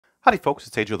Howdy folks,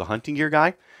 it's Adriel the Hunting Gear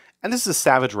Guy, and this is a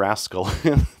Savage Rascal.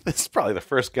 This is probably the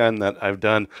first gun that I've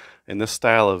done in this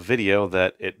style of video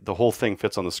that the whole thing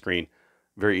fits on the screen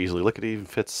very easily. Look, it even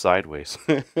fits sideways.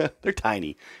 They're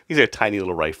tiny. These are a tiny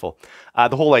little rifle.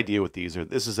 The whole idea with these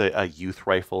this is a youth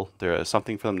rifle. There's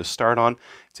something for them to start on.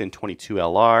 It's in 22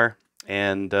 LR,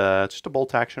 and it's just a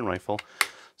bolt action rifle.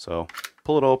 So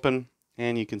pull it open,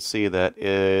 and you can see that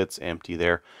it's empty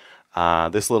there.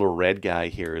 This little red guy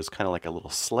here is kind of like a little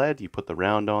sled. You put the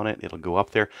round on it, it'll go up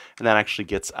there, and that actually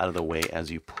gets out of the way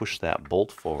as you push that bolt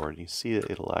forward. You see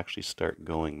that it'll actually start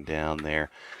going down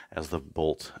there as the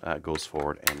bolt goes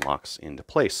forward and locks into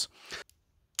place.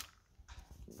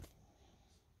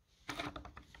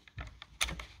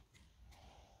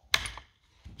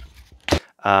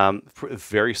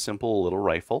 Very simple little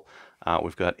rifle.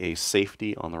 We've got a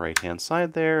safety on the right hand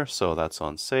side there, so that's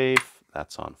on safe.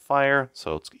 That's on fire,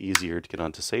 so it's easier to get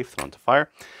onto safe than onto fire.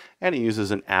 And it uses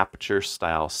an aperture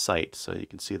style sight, so you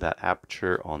can see that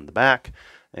aperture on the back,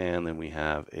 and then we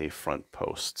have a front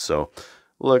post. So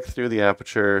look through the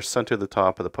aperture, center the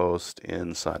top of the post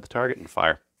inside the target, and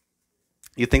fire.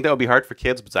 You'd think that would be hard for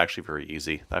kids, but it's actually very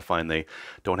easy. I find they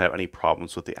don't have any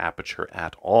problems with the aperture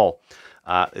at all.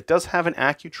 It does have an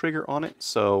AccuTrigger on it,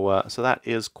 so that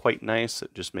is quite nice.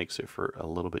 It just makes it for a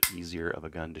little bit easier of a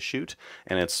gun to shoot,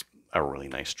 and it's a really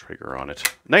nice trigger on it.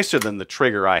 Nicer than the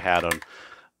trigger I had on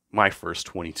my first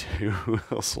 22.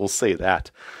 We'll say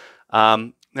that.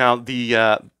 Now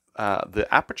the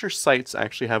aperture sights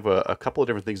actually have a couple of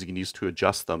different things you can use to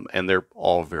adjust them, and they're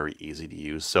all very easy to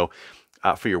use. So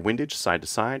for your windage side to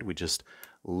side, we just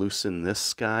loosen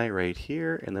this guy right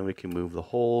here, and then we can move the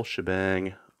whole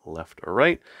shebang left or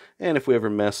right. And if we ever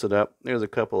mess it up, there's a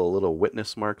couple of little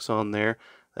witness marks on there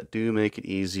that do make it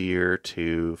easier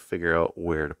to figure out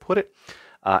where to put it.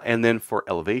 And then for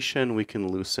elevation, we can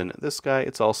loosen this guy.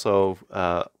 It's also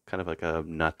kind of like a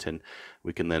nut, and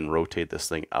we can then rotate this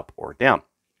thing up or down.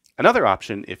 Another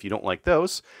option, if you don't like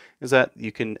those, is that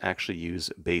you can actually use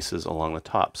bases along the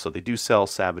top. So they do sell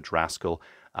Savage Rascal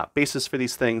bases for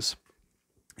these things.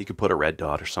 You could put a red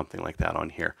dot or something like that on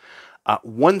here.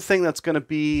 One thing that's going to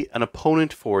be an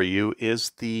opponent for you is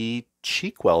the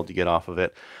cheek weld you get off of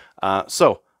it.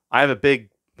 So I have a big,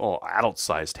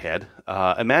 adult-sized head.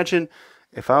 Imagine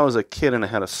if I was a kid and I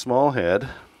had a small head.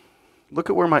 Look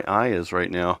at where my eye is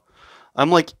right now. I'm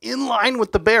like in line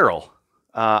with the barrel.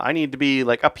 I need to be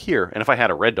like up here. And if I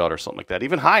had a red dot or something like that,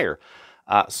 even higher.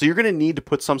 So you're going to need to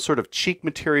put some sort of cheek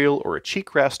material or a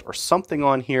cheek rest or something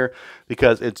on here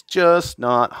because it's just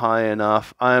not high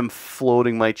enough. I'm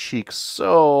floating my cheek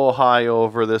so high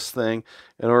over this thing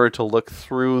in order to look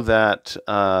through that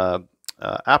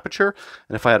aperture.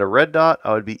 And if I had a red dot,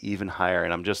 I would be even higher,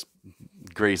 and I'm just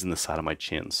grazing the side of my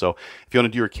chin. So if you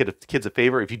want to do your kids a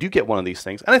favor, if you do get one of these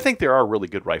things, and I think they are a really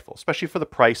good rifle, especially for the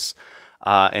price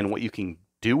and what you can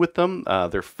do with them,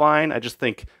 they're fine. I just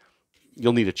think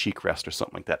you'll need a cheek rest or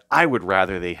something like that. I would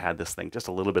rather they had this thing just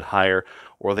a little bit higher,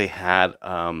 or they had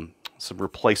some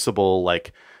replaceable,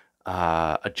 like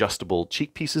adjustable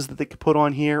cheek pieces that they could put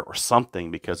on here or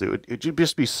something, because it would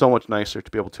just be so much nicer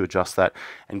to be able to adjust that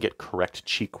and get correct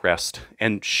cheek rest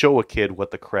and show a kid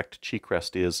what the correct cheek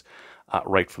rest is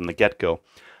right from the get-go.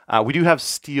 We do have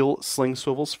steel sling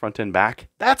swivels front and back.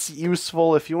 That's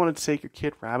useful if you wanted to take your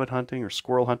kid rabbit hunting or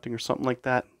squirrel hunting or something like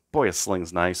that. Boy, a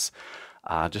sling's nice.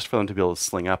 Just for them to be able to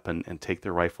sling up and take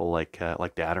their rifle like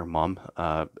dad or mom.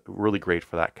 Really great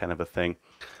for that kind of a thing.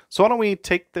 So why don't we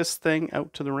take this thing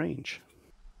out to the range?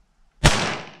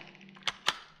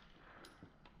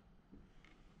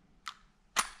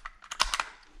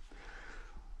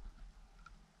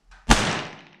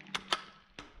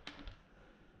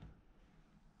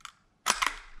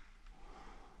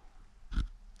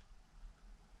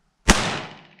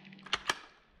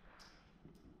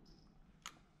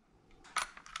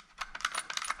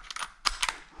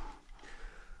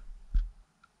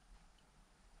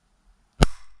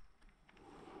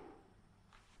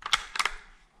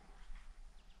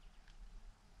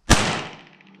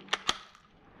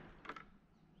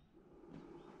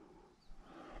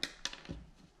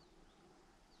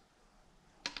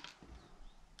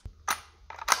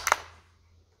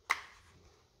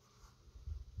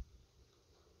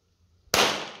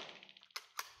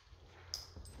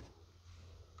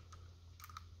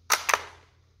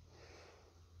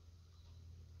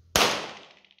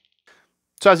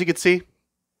 So as you can see,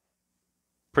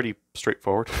 pretty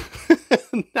straightforward.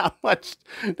 Not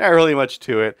really much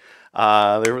to it.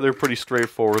 They're pretty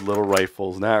straightforward little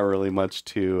rifles. Not really much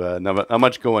to not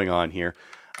much going on here,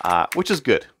 which is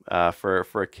good for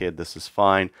a kid. This is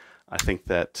fine. I think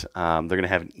that they're going to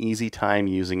have an easy time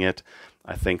using it.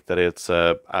 I think that it's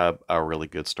a really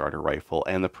good starter rifle,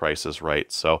 and the price is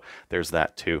right. So there's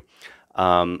that too.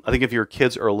 I think if your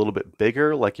kids are a little bit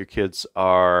bigger, like your kids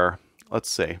are, let's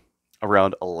say,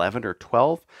 around 11 or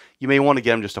 12, you may want to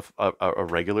get them just a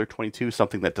regular 22,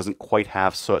 something that doesn't quite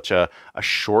have such a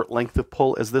short length of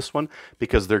pull as this one,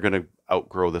 because they're going to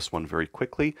outgrow this one very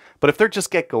quickly. But if they're just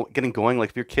getting going,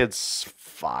 like if your kid's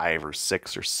 5 or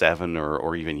 6 or 7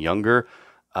 or even younger,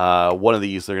 one of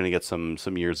these they're going to get some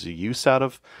years of use out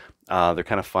of. They're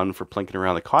kind of fun for plinking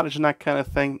around the cottage and that kind of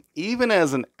thing. Even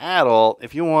as an adult,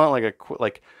 if you want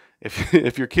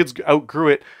if your kids outgrew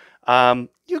it,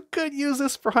 you could use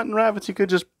this for hunting rabbits. You could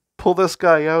just pull this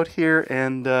guy out here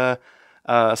and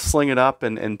sling it up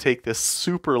and take this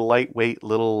super lightweight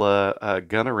little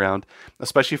gun around,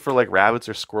 especially for like rabbits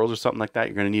or squirrels or something like that.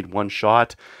 You're going to need one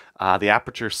shot. The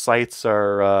aperture sights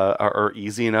are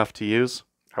easy enough to use.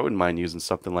 I wouldn't mind using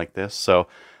something like this. So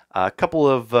a couple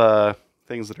of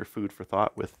things that are food for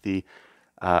thought with the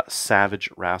Savage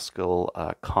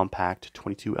Rascal Compact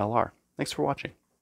 22 LR. Thanks for watching.